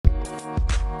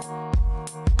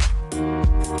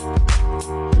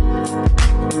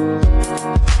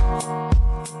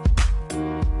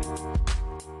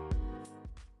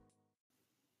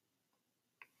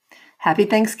Happy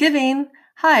Thanksgiving.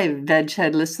 Hi,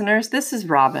 VegHead listeners. This is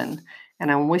Robin,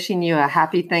 and I'm wishing you a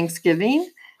happy Thanksgiving.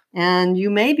 And you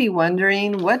may be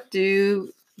wondering, what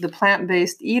do the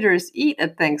plant-based eaters eat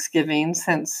at Thanksgiving,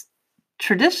 since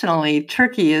traditionally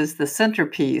turkey is the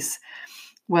centerpiece?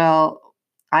 Well,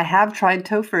 I have tried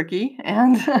tofurkey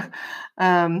and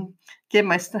gave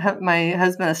my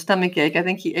husband a stomach ache. I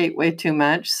think he ate way too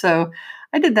much. So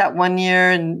I did that one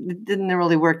year and it didn't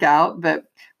really work out, but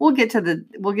we'll get to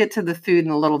the food in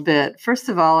a little bit. First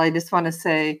of all, I just want to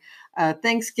say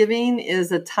Thanksgiving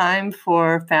is a time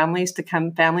for family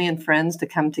and friends to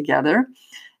come together.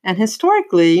 And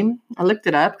historically, I looked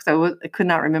it up because I could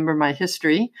not remember my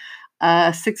history.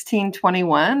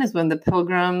 1621 is when the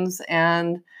Pilgrims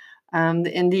and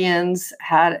the Indians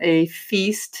had a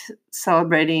feast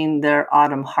celebrating their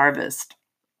autumn harvest.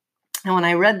 And when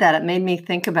I read that, it made me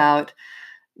think about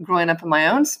growing up in my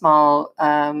own small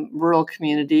rural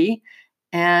community.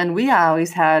 And we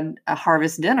always had a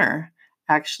harvest dinner,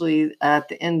 actually, at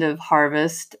the end of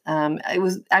harvest. It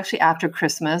was actually after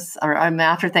Christmas, or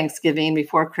after Thanksgiving,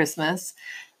 before Christmas,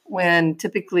 when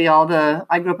typically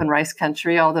I grew up in rice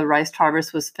country, all the rice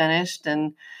harvest was finished,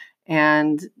 and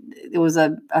it was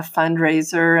a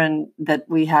fundraiser and that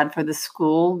we had for the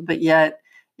school, but yet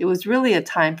it was really a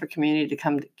time for community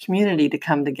to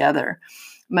come together,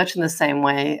 much in the same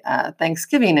way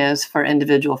Thanksgiving is for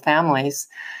individual families.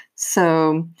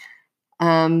 So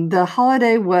the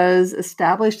holiday was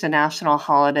established a national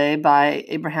holiday by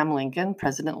Abraham Lincoln,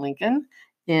 President Lincoln,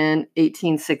 in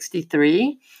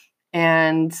 1863.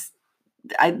 And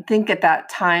I think at that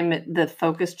time, the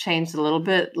focus changed a little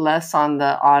bit, less on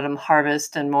the autumn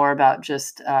harvest and more about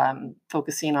just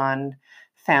focusing on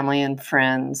family and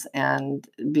friends and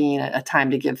being a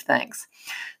time to give thanks.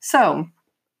 So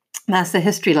that's the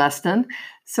history lesson.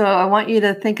 So I want you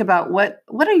to think about what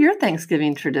are your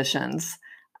Thanksgiving traditions?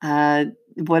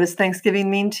 What does Thanksgiving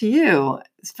mean to you?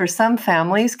 For some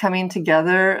families, coming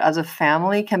together as a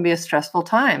family can be a stressful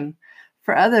time.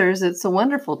 For others, it's a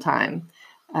wonderful time.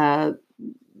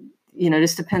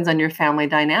 Just depends on your family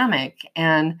dynamic.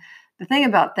 And the thing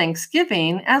about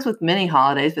Thanksgiving, as with many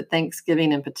holidays, but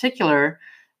Thanksgiving in particular,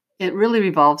 it really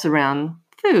revolves around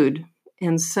food.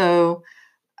 And so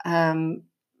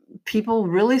people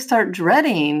really start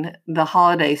dreading the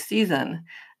holiday season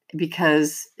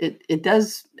because it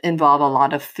does involve a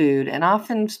lot of food, and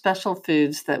often special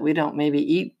foods that we don't maybe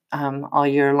eat all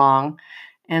year long.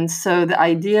 And so the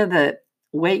idea that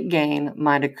weight gain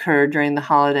might occur during the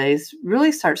holidays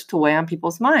really starts to weigh on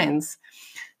people's minds.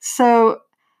 So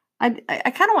I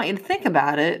kind of want you to think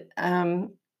about it.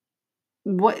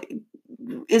 What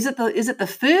is it? Is it the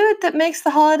food that makes the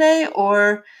holiday,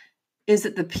 or is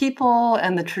it the people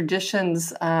and the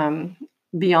traditions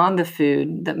beyond the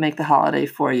food that make the holiday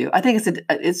for you? I think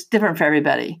it's different for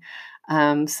everybody.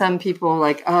 Some people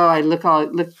like, oh, I look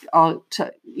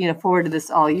forward to this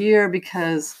all year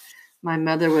because my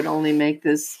mother would only make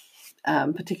this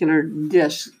particular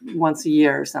dish once a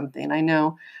year or something. I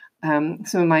know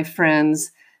some of my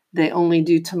friends, they only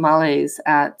do tamales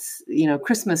at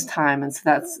Christmas time, and so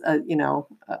that's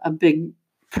a big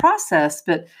process.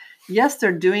 But yes,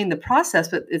 they're doing the process,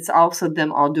 but it's also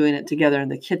them all doing it together in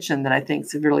the kitchen that I think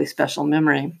is a really special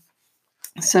memory.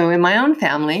 So in my own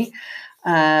family,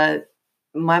 my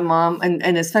mom,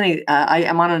 and it's funny, I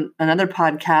am on another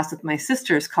podcast with my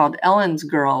sisters called Ellen's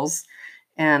Girls,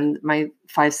 and my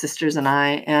 5 sisters and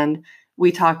I, and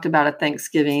we talked about a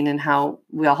Thanksgiving and how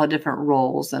we all had different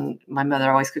roles. And my mother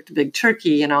always cooked a big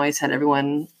turkey and always had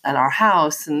everyone at our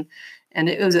house. And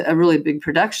it was a really big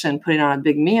production, putting on a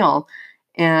big meal.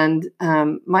 And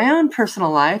my own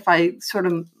personal life, I sort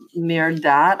of mirrored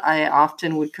that. I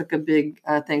often would cook a big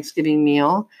Thanksgiving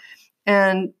meal,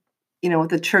 and with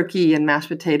the turkey and mashed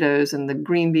potatoes and the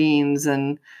green beans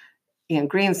and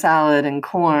green salad and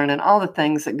corn and all the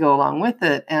things that go along with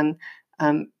it, and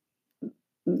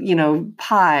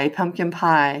pie, pumpkin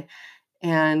pie,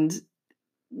 and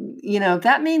if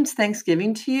that means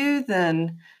Thanksgiving to you,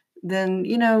 then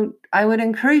I would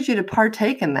encourage you to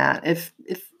partake in that.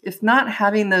 If not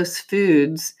having those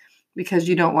foods because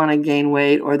you don't want to gain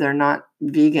weight or they're not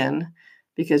vegan,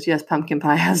 because yes, pumpkin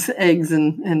pie has eggs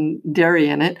and dairy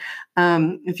in it.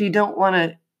 If you don't want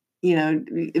to,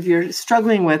 if you're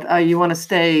struggling with, you want to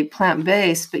stay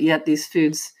plant-based, but yet these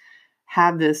foods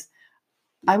have this,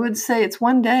 I would say it's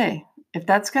one day. If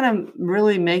that's going to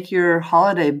really make your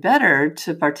holiday better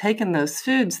to partake in those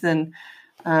foods, then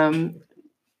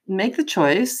make the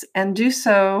choice and do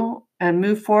so and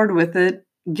move forward with it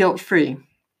guilt-free.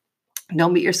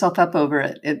 Don't beat yourself up over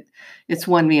it. It's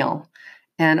one meal.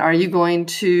 And are you going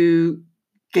to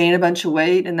gain a bunch of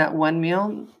weight in that one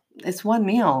meal? it's one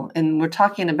meal, and we're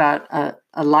talking about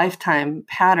a lifetime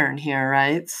pattern here,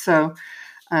 right? So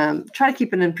try to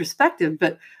keep it in perspective,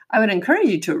 but I would encourage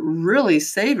you to really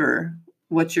savor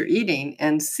what you're eating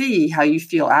and see how you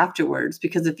feel afterwards.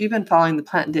 Because if you've been following the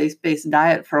plant-based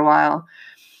diet for a while,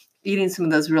 eating some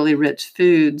of those really rich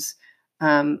foods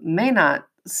may not,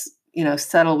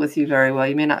 settle with you very well.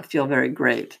 You may not feel very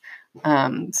great.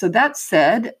 So that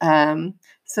said,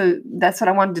 so that's what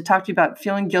I wanted to talk to you about.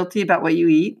 Feeling guilty about what you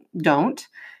eat, don't.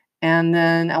 And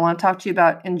then I want to talk to you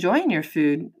about enjoying your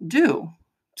food. Do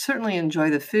certainly enjoy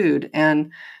the food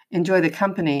and enjoy the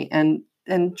company, and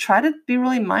try to be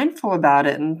really mindful about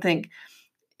it and think,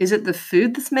 is it the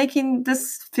food that's making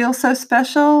this feel so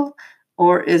special,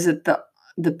 or is it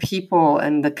the people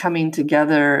and the coming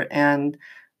together and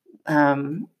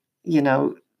um, you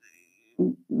know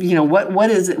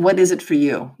what is it for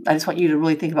you? I just want you to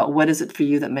really think about what is it for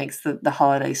you that makes the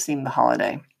holiday seem the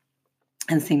holiday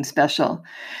and seem special.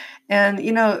 And,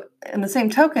 in the same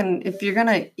token, if you're going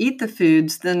to eat the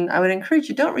foods, then I would encourage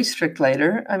you, don't restrict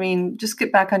later. I mean, just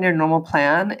get back on your normal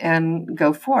plan and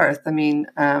go forth. I mean,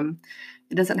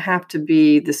 it doesn't have to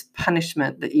be this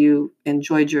punishment that you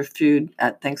enjoyed your food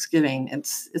at Thanksgiving.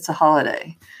 It's a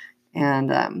holiday.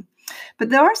 And, but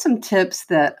there are some tips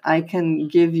that I can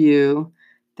give you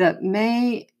that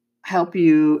may help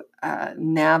you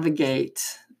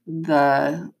navigate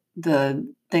the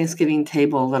Thanksgiving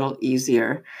table a little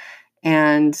easier.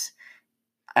 And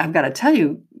I've got to tell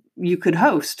you, you could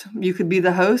host. You could be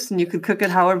the host and you could cook it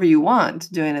however you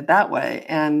want, doing it that way.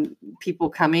 And people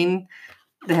coming,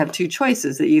 they have two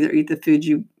choices. They either eat the food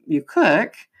you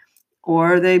cook,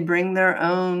 or they bring their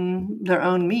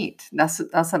own meat. That's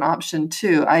an option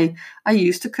too. I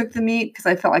used to cook the meat because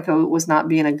I felt like I was not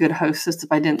being a good hostess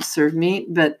if I didn't serve meat,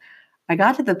 but I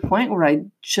got to the point where I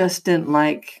just didn't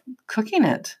like cooking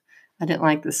it. I didn't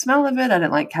like the smell of it. I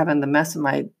didn't like having the mess in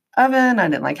my oven. I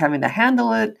didn't like having to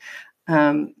handle it.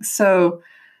 So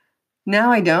now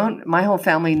I don't. My whole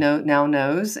family now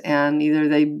knows, and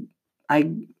either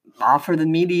I offer the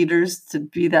meat eaters to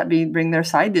bring their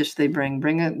side dish. They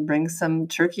bring some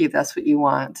turkey if that's what you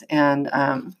want. And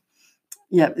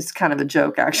yeah, it's kind of a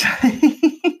joke actually.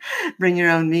 Bring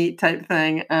your own meat type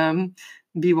thing.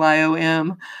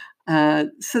 BYOM.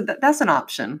 So that's an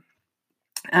option.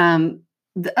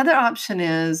 The other option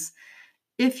is,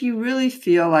 if you really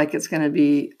feel like it's going to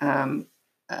be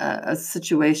a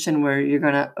situation where you're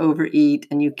going to overeat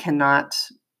and you cannot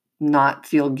not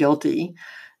feel guilty,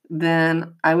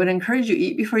 then I would encourage you,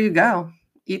 eat before you go.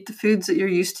 Eat the foods that you're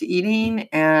used to eating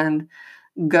and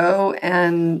go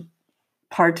and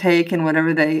partake in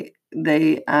whatever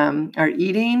they are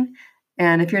eating.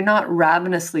 And if you're not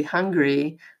ravenously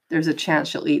hungry, there's a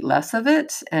chance you'll eat less of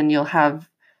it, and you'll have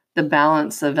the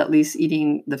balance of at least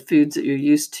eating the foods that you're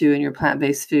used to and your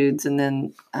plant-based foods, and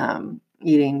then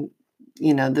eating,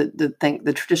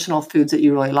 the traditional foods that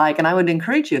you really like. And I would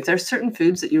encourage you, if there's certain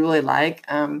foods that you really like,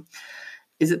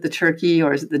 is it the turkey,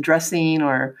 or is it the dressing,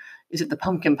 or is it the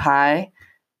pumpkin pie?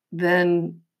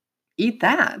 Then eat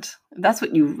that. If that's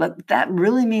what that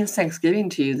really means Thanksgiving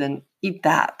to you, then eat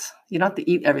that. You don't have to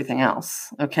eat everything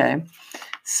else. Okay.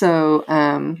 So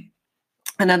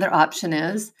another option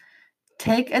is,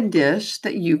 take a dish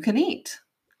that you can eat.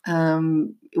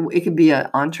 It could be an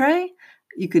entree.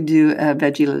 You could do a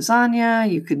veggie lasagna.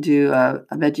 You could do a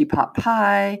veggie pot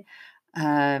pie.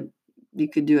 You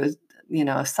could do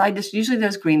a side dish. Usually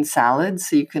there's green salads,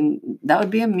 so that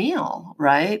would be a meal,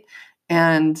 right?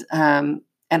 And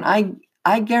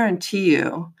I guarantee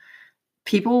you,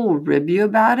 people will rib you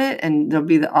about it, and there'll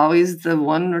be always the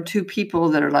one or two people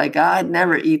that are like, I'd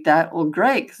never eat that. Well,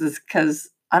 great, because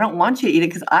I don't want you to eat it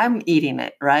because I'm eating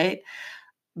it, right?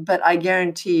 But I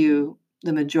guarantee you,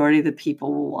 the majority of the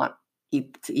people will want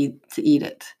to eat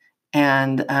it.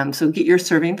 And so get your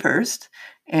serving first,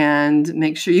 and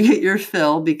make sure you get your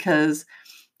fill, because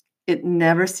it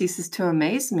never ceases to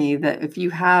amaze me that if you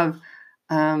have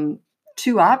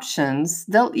two options,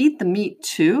 they'll eat the meat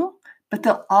too, but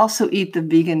they'll also eat the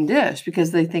vegan dish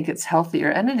because they think it's healthier,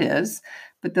 and it is.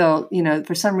 But they'll,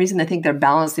 for some reason, they think they're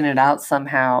balancing it out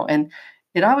somehow. And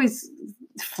it always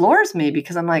floors me,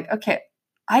 because I'm like, okay,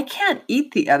 I can't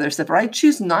eat the other stuff, or I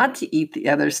choose not to eat the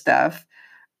other stuff.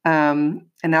 And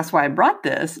that's why I brought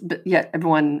this, but yet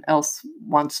everyone else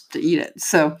wants to eat it.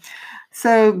 So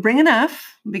bring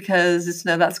enough, because it's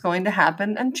that's going to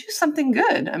happen, and choose something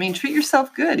good. I mean, treat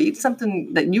yourself good. Eat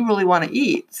something that you really want to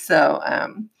eat. So,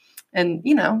 and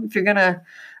if you're gonna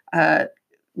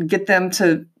get them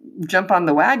to jump on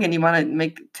the wagon, you want to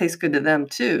make it taste good to them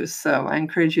too. So I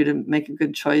encourage you to make a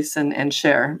good choice and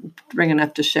share. Bring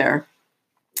enough to share.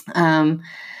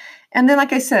 And then,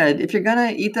 like I said, if you're going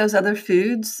to eat those other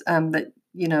foods that,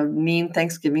 mean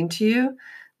Thanksgiving to you,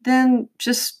 then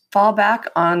just fall back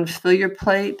on fill your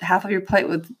plate, half of your plate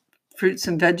with fruits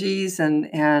and veggies and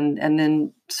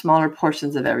then smaller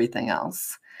portions of everything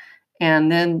else.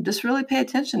 And then just really pay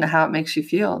attention to how it makes you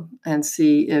feel and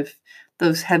see if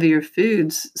those heavier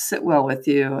foods sit well with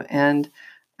you. And,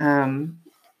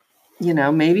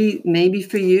 maybe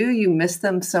for you, you miss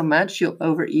them so much, you'll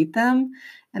overeat them.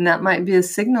 And that might be a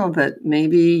signal that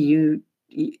maybe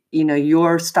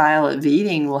your style of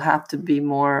eating will have to be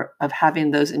more of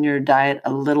having those in your diet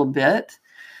a little bit.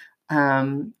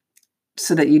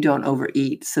 So that you don't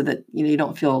overeat, so that you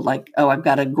don't feel like, oh, I've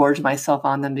got to gorge myself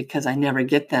on them because I never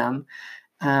get them.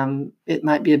 It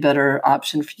might be a better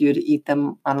option for you to eat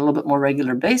them on a little bit more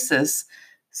regular basis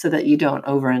so that you don't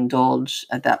overindulge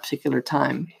at that particular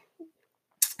time.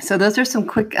 So those are some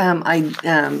quick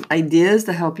ideas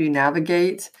to help you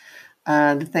navigate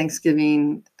the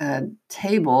Thanksgiving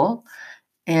table.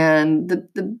 And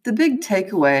the big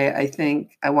takeaway I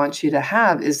think I want you to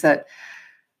have is that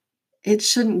it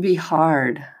shouldn't be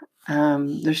hard.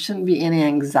 There shouldn't be any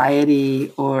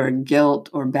anxiety or guilt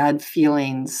or bad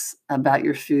feelings about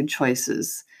your food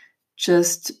choices.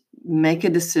 Just make a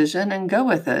decision and go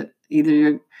with it. Either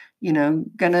you're,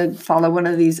 going to follow one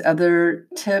of these other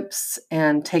tips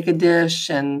and take a dish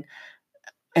and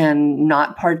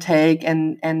not partake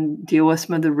and deal with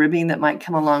some of the ribbing that might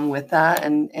come along with that.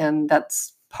 And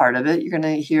that's part of it. You're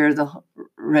going to hear the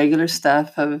regular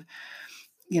stuff of,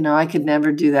 I could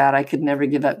never do that. I could never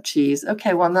give up cheese.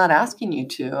 Okay, well, I'm not asking you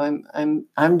to.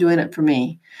 I'm doing it for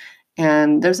me.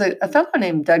 And there's a fellow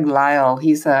named Doug Lisle.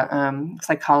 He's a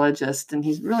psychologist, and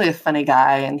he's really a funny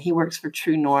guy. And he works for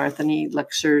True North, and he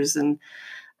lectures. And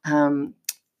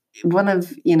one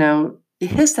of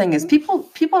his thing is people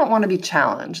don't want to be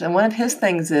challenged. And one of his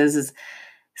things is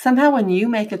somehow when you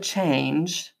make a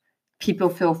change, people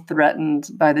feel threatened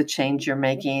by the change you're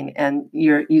making, and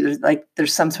you're like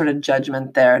there's some sort of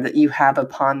judgment there that you have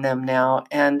upon them now.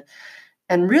 And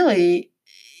really,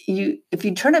 if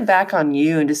you turn it back on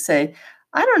you and just say,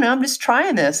 I don't know, I'm just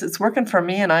trying this. It's working for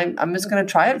me, and I'm just going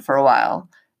to try it for a while.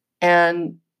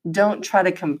 And don't try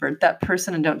to convert that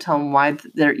person, and don't tell them why what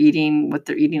they're eating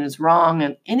is wrong,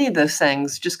 and any of those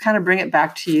things. Just kind of bring it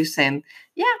back to you saying,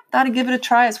 yeah, thought to give it a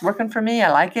try. It's working for me.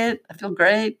 I like it. I feel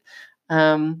great.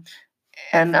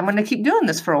 And I'm going to keep doing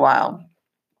this for a while.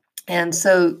 And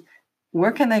so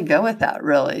where can they go with that,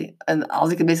 really? And all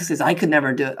they can basically say is, I could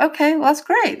never do it. Okay, well, that's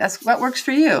great. That's what works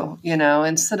for you,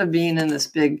 instead of being in this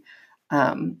big,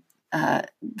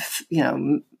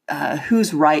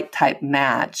 who's right type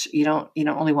match. You don't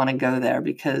really want to go there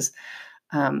because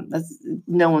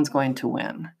no one's going to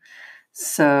win.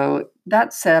 So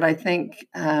that said, I think,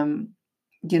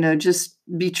 just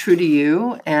be true to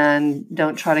you and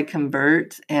don't try to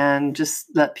convert, and just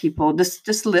let people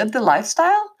just live the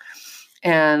lifestyle.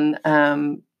 And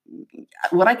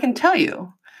what I can tell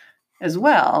you as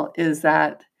well is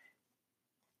that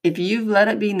if you've let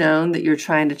it be known that you're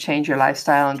trying to change your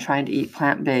lifestyle and trying to eat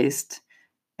plant-based,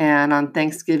 and on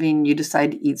Thanksgiving you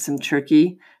decide to eat some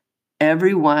turkey,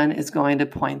 everyone is going to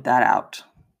point that out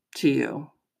to you,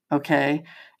 okay?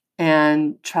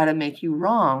 And try to make you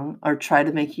wrong or try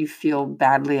to make you feel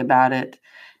badly about it.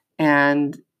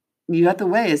 And you have to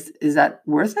weigh, is that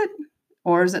worth it?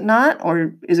 Or is it not?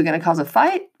 Or is it going to cause a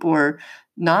fight or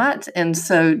not? And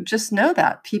so just know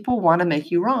that people want to make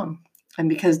you wrong. And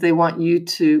because they want you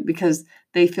to, because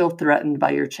they feel threatened by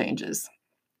your changes.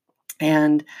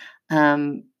 And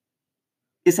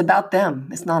it's about them.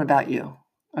 It's not about you.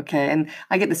 Okay. And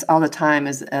I get this all the time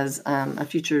as a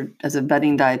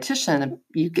budding dietitian.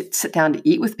 You sit down to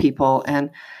eat with people,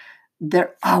 and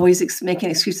they're always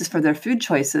making excuses for their food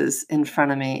choices in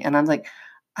front of me. And I'm like,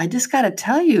 I just got to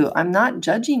tell you, I'm not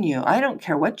judging you. I don't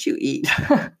care what you eat.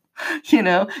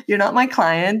 You're not my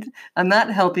client. I'm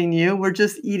not helping you. We're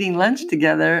just eating lunch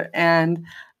together. And,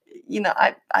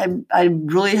 I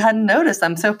really hadn't noticed.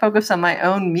 I'm so focused on my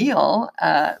own meal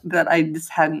that I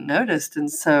just hadn't noticed.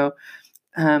 And so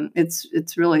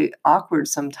it's really awkward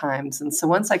sometimes. And so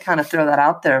once I kind of throw that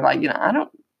out there, like,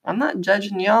 I'm not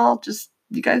judging y'all. Just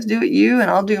you guys do it you, and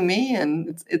I'll do me,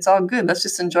 and it's all good. Let's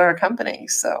just enjoy our company.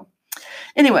 So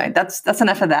anyway, that's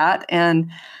enough of that. And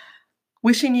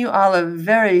wishing you all a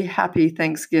very happy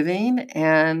Thanksgiving.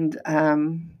 And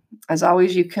as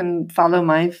always, you can follow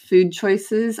my food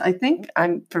choices. I think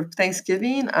for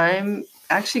Thanksgiving, I'm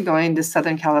actually going to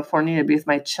Southern California to be with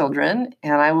my children,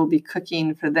 and I will be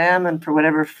cooking for them and for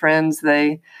whatever friends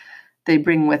they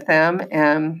bring with them.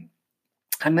 And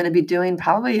I'm going to be doing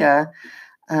probably a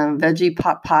veggie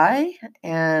pot pie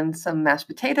and some mashed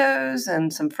potatoes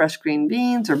and some fresh green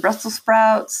beans or Brussels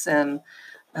sprouts and,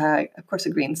 of course, a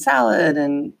green salad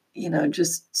and,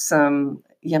 just some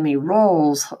yummy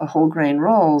rolls, whole grain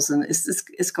rolls. And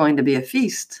it's going to be a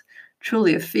feast,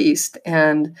 truly a feast.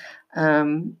 And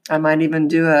I might even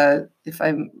do if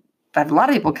I have a lot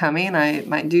of people coming, I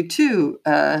might do 2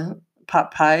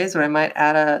 pot pies, or I might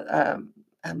add a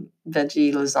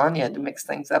veggie lasagna to mix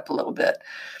things up a little bit.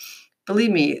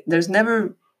 Believe me, there's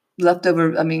never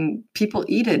leftover. I mean, people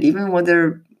eat it even when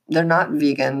they're not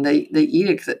vegan. They eat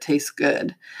it because it tastes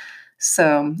good.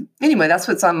 So anyway, that's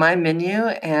what's on my menu,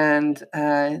 and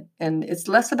it's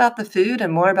less about the food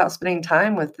and more about spending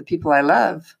time with the people I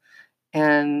love,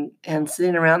 and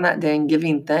sitting around that day and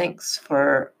giving thanks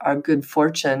for our good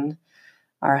fortune,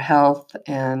 our health,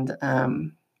 and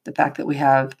the fact that we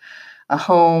have a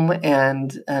home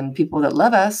and people that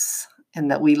love us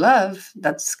and that we love.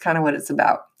 That's kind of what it's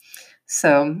about.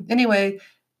 So anyway,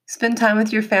 spend time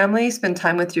with your family, spend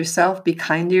time with yourself, be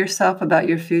kind to yourself about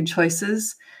your food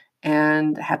choices,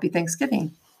 and happy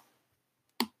Thanksgiving.